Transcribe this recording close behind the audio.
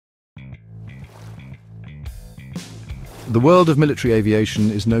The world of military aviation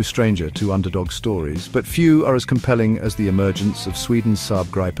is no stranger to underdog stories, but few are as compelling as the emergence of Sweden's Saab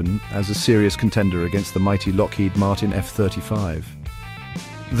Gripen as a serious contender against the mighty Lockheed Martin F-35.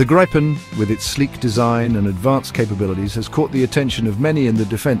 The Gripen, with its sleek design and advanced capabilities, has caught the attention of many in the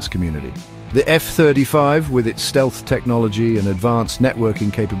defense community. The F-35, with its stealth technology and advanced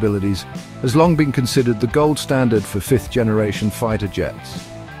networking capabilities, has long been considered the gold standard for fifth-generation fighter jets.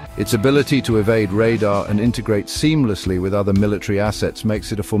 Its ability to evade radar and integrate seamlessly with other military assets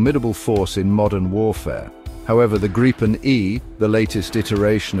makes it a formidable force in modern warfare. However, the Gripen E, the latest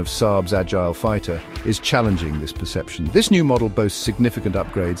iteration of Saab's agile fighter, is challenging this perception. This new model boasts significant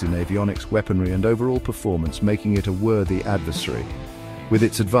upgrades in avionics, weaponry, and overall performance, making it a worthy adversary. With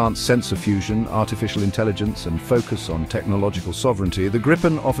its advanced sensor fusion, artificial intelligence, and focus on technological sovereignty, the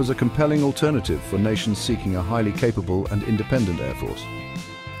Gripen offers a compelling alternative for nations seeking a highly capable and independent air force.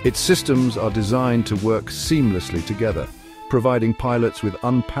 Its systems are designed to work seamlessly together, providing pilots with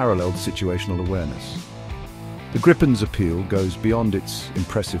unparalleled situational awareness. The Gripen's appeal goes beyond its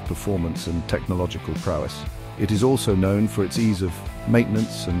impressive performance and technological prowess. It is also known for its ease of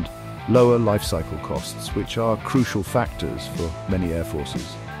maintenance and lower life cycle costs, which are crucial factors for many air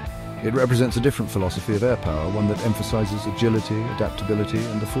forces. It represents a different philosophy of air power, one that emphasizes agility, adaptability,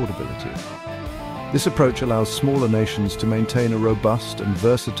 and affordability. This approach allows smaller nations to maintain a robust and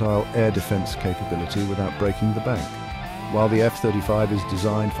versatile air defense capability without breaking the bank. While the F-35 is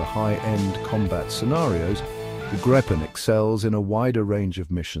designed for high-end combat scenarios, the Gripen excels in a wider range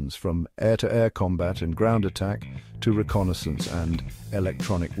of missions, from air-to-air combat and ground attack to reconnaissance and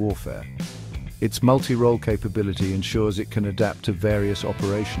electronic warfare. Its multi-role capability ensures it can adapt to various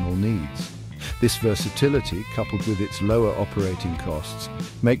operational needs. This versatility, coupled with its lower operating costs,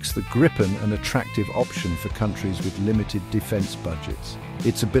 makes the Gripen an attractive option for countries with limited defense budgets.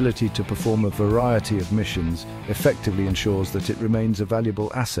 Its ability to perform a variety of missions effectively ensures that it remains a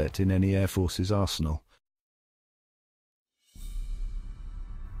valuable asset in any air force's arsenal.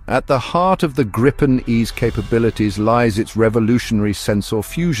 At the heart of the Gripen E's capabilities lies its revolutionary sensor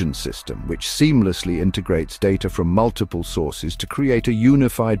fusion system, which seamlessly integrates data from multiple sources to create a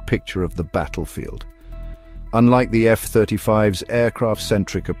unified picture of the battlefield. Unlike the F-35's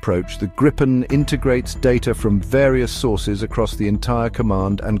aircraft-centric approach, the Gripen integrates data from various sources across the entire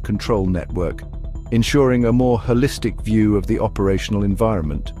command and control network, ensuring a more holistic view of the operational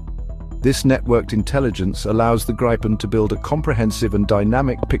environment. This networked intelligence allows the Gripen to build a comprehensive and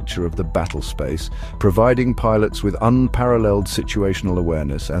dynamic picture of the battle space, providing pilots with unparalleled situational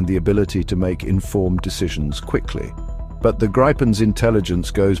awareness and the ability to make informed decisions quickly. But the Gripen's intelligence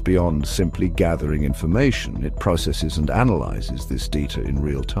goes beyond simply gathering information. It processes and analyzes this data in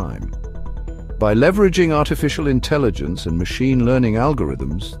real time. By leveraging artificial intelligence and machine learning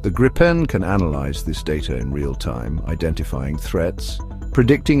algorithms, the Gripen can analyze this data in real time, identifying threats,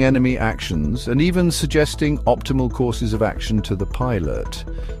 predicting enemy actions, and even suggesting optimal courses of action to the pilot.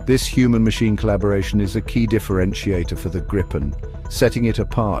 This human-machine collaboration is a key differentiator for the Gripen, setting it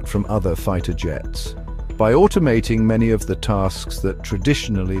apart from other fighter jets. By automating many of the tasks that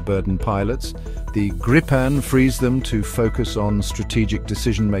traditionally burden pilots, the Gripen frees them to focus on strategic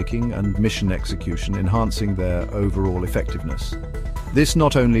decision-making and mission execution, enhancing their overall effectiveness. This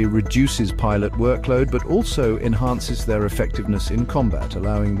not only reduces pilot workload, but also enhances their effectiveness in combat,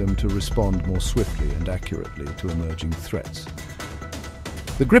 allowing them to respond more swiftly and accurately to emerging threats.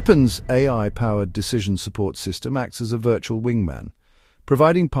 The Gripen's AI-powered decision support system acts as a virtual wingman,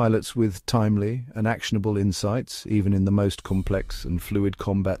 providing pilots with timely and actionable insights, even in the most complex and fluid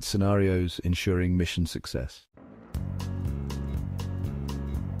combat scenarios, ensuring mission success.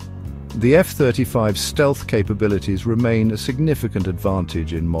 The F-35's stealth capabilities remain a significant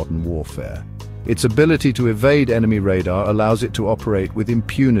advantage in modern warfare. Its ability to evade enemy radar allows it to operate with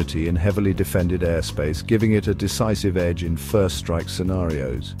impunity in heavily defended airspace, giving it a decisive edge in first-strike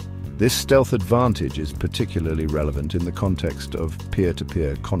scenarios. This stealth advantage is particularly relevant in the context of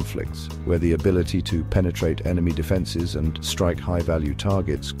peer-to-peer conflicts, where the ability to penetrate enemy defenses and strike high-value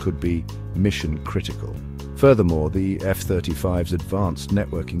targets could be mission-critical. Furthermore, the F-35's advanced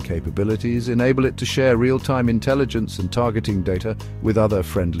networking capabilities enable it to share real-time intelligence and targeting data with other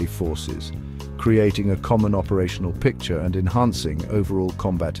friendly forces, creating a common operational picture and enhancing overall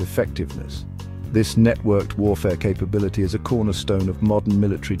combat effectiveness. This networked warfare capability is a cornerstone of modern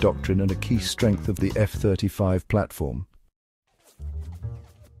military doctrine and a key strength of the F-35 platform.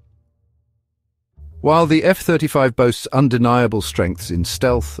 While the F-35 boasts undeniable strengths in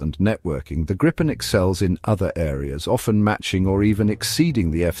stealth and networking, the Gripen excels in other areas, often matching or even exceeding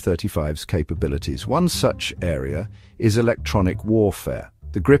the F-35's capabilities. One such area is electronic warfare.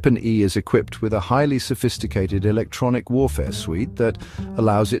 The Gripen E is equipped with a highly sophisticated electronic warfare suite that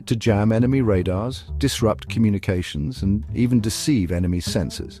allows it to jam enemy radars, disrupt communications, and even deceive enemy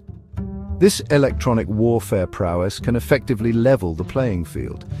sensors. This electronic warfare prowess can effectively level the playing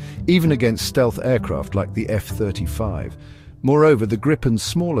field, even against stealth aircraft like the F-35. Moreover, the Gripen's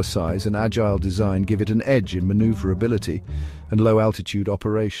smaller size and agile design give it an edge in maneuverability and low-altitude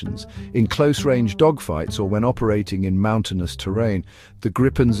operations. In close-range dogfights or when operating in mountainous terrain, the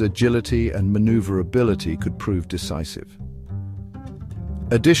Gripen's agility and maneuverability could prove decisive.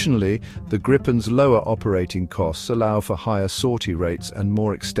 Additionally, the Gripen's lower operating costs allow for higher sortie rates and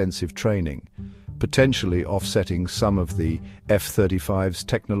more extensive training, potentially offsetting some of the F-35's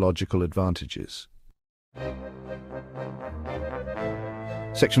technological advantages.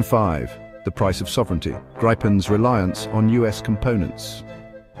 Section 5. The price of sovereignty. Gripen's reliance on US components.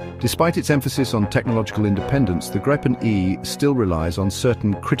 Despite its emphasis on technological independence, the Gripen E still relies on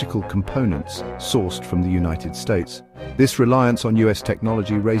certain critical components sourced from the United States. This reliance on US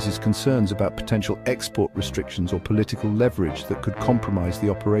technology raises concerns about potential export restrictions or political leverage that could compromise the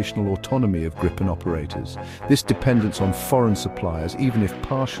operational autonomy of Gripen operators. This dependence on foreign suppliers, even if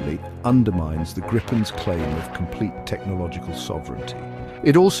partially, undermines the Gripen's claim of complete technological sovereignty.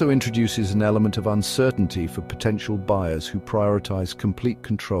 It also introduces an element of uncertainty for potential buyers who prioritize complete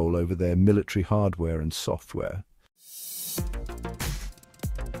control over their military hardware and software.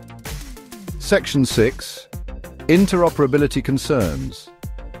 Section 6. Interoperability Concerns.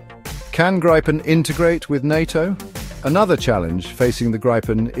 Can Gripen integrate with NATO? Another challenge facing the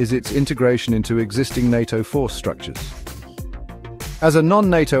Gripen is its integration into existing NATO force structures. As a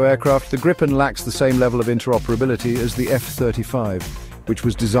non-NATO aircraft, the Gripen lacks the same level of interoperability as the F-35, which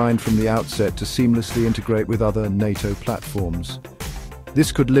was designed from the outset to seamlessly integrate with other NATO platforms.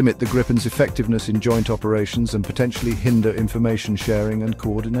 This could limit the Gripen's effectiveness in joint operations and potentially hinder information sharing and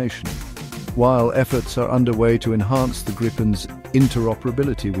coordination. While efforts are underway to enhance the Gripen's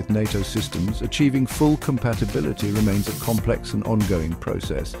interoperability with NATO systems, achieving full compatibility remains a complex and ongoing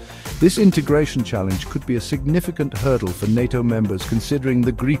process. This integration challenge could be a significant hurdle for NATO members, considering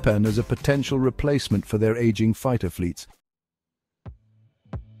the Gripen as a potential replacement for their aging fighter fleets.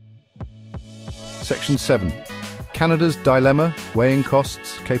 Section 7. Canada's dilemma, weighing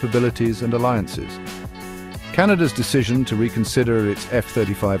costs, capabilities and alliances. Canada's decision to reconsider its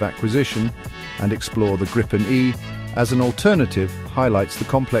F-35 acquisition and explore the Gripen E as an alternative highlights the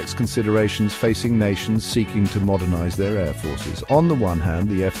complex considerations facing nations seeking to modernize their air forces. On the one hand,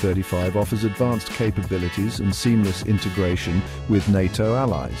 the F-35 offers advanced capabilities and seamless integration with NATO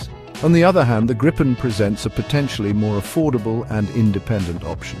allies. On the other hand, the Gripen presents a potentially more affordable and independent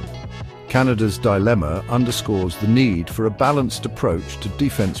option. Canada's dilemma underscores the need for a balanced approach to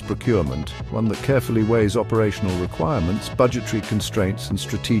defense procurement, one that carefully weighs operational requirements, budgetary constraints, and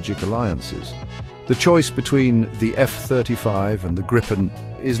strategic alliances. The choice between the F-35 and the Gripen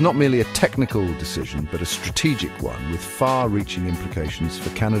is not merely a technical decision, but a strategic one with far-reaching implications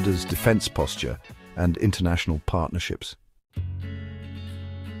for Canada's defense posture and international partnerships.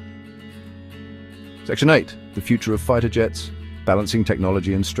 Section 8. The future of fighter jets, balancing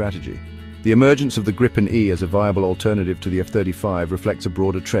technology and strategy. The emergence of the Gripen E as a viable alternative to the F-35 reflects a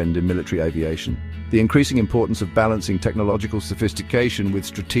broader trend in military aviation. The increasing importance of balancing technological sophistication with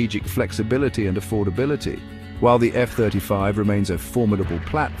strategic flexibility and affordability. While the F-35 remains a formidable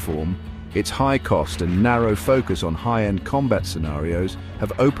platform, its high cost and narrow focus on high-end combat scenarios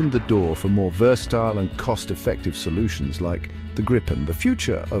have opened the door for more versatile and cost-effective solutions like the Gripen. The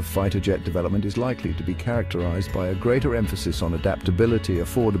future of fighter jet development is likely to be characterized by a greater emphasis on adaptability,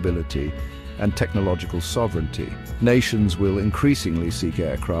 affordability, and technological sovereignty. Nations will increasingly seek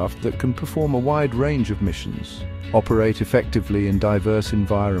aircraft that can perform a wide range of missions, operate effectively in diverse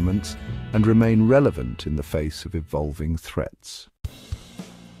environments, and remain relevant in the face of evolving threats.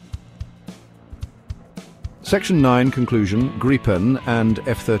 Section 9 Conclusion. Gripen and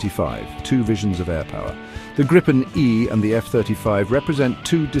F-35, two visions of air power. The Gripen E and the F-35 represent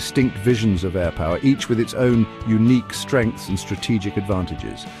two distinct visions of air power, each with its own unique strengths and strategic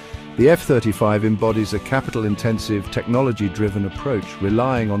advantages. The F-35 embodies a capital-intensive, technology-driven approach,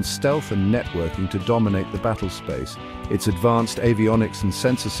 relying on stealth and networking to dominate the battle space. Its advanced avionics and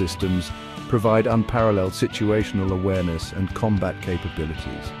sensor systems provide unparalleled situational awareness and combat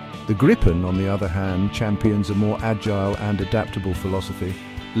capabilities. The Gripen, on the other hand, champions a more agile and adaptable philosophy,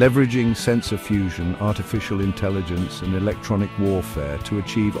 leveraging sensor fusion, artificial intelligence, and electronic warfare to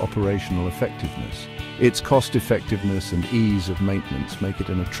achieve operational effectiveness. Its cost-effectiveness and ease of maintenance make it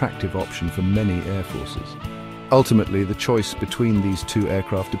an attractive option for many air forces. Ultimately, the choice between these two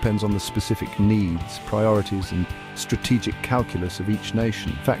aircraft depends on the specific needs, priorities, and strategic calculus of each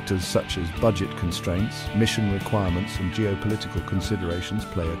nation. Factors such as budget constraints, mission requirements, and geopolitical considerations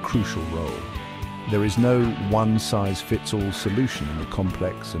play a crucial role. There is no one-size-fits-all solution in the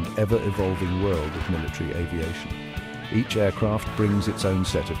complex and ever-evolving world of military aviation. Each aircraft brings its own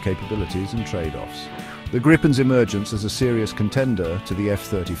set of capabilities and trade-offs. The Gripen's emergence as a serious contender to the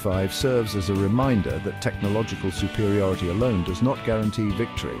F-35 serves as a reminder that technological superiority alone does not guarantee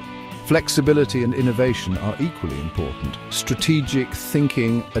victory. Flexibility and innovation are equally important. Strategic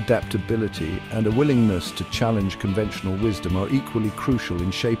thinking, adaptability, and a willingness to challenge conventional wisdom are equally crucial in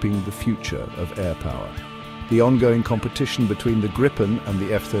shaping the future of air power. The ongoing competition between the Gripen and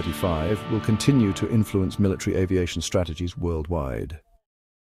the F-35 will continue to influence military aviation strategies worldwide.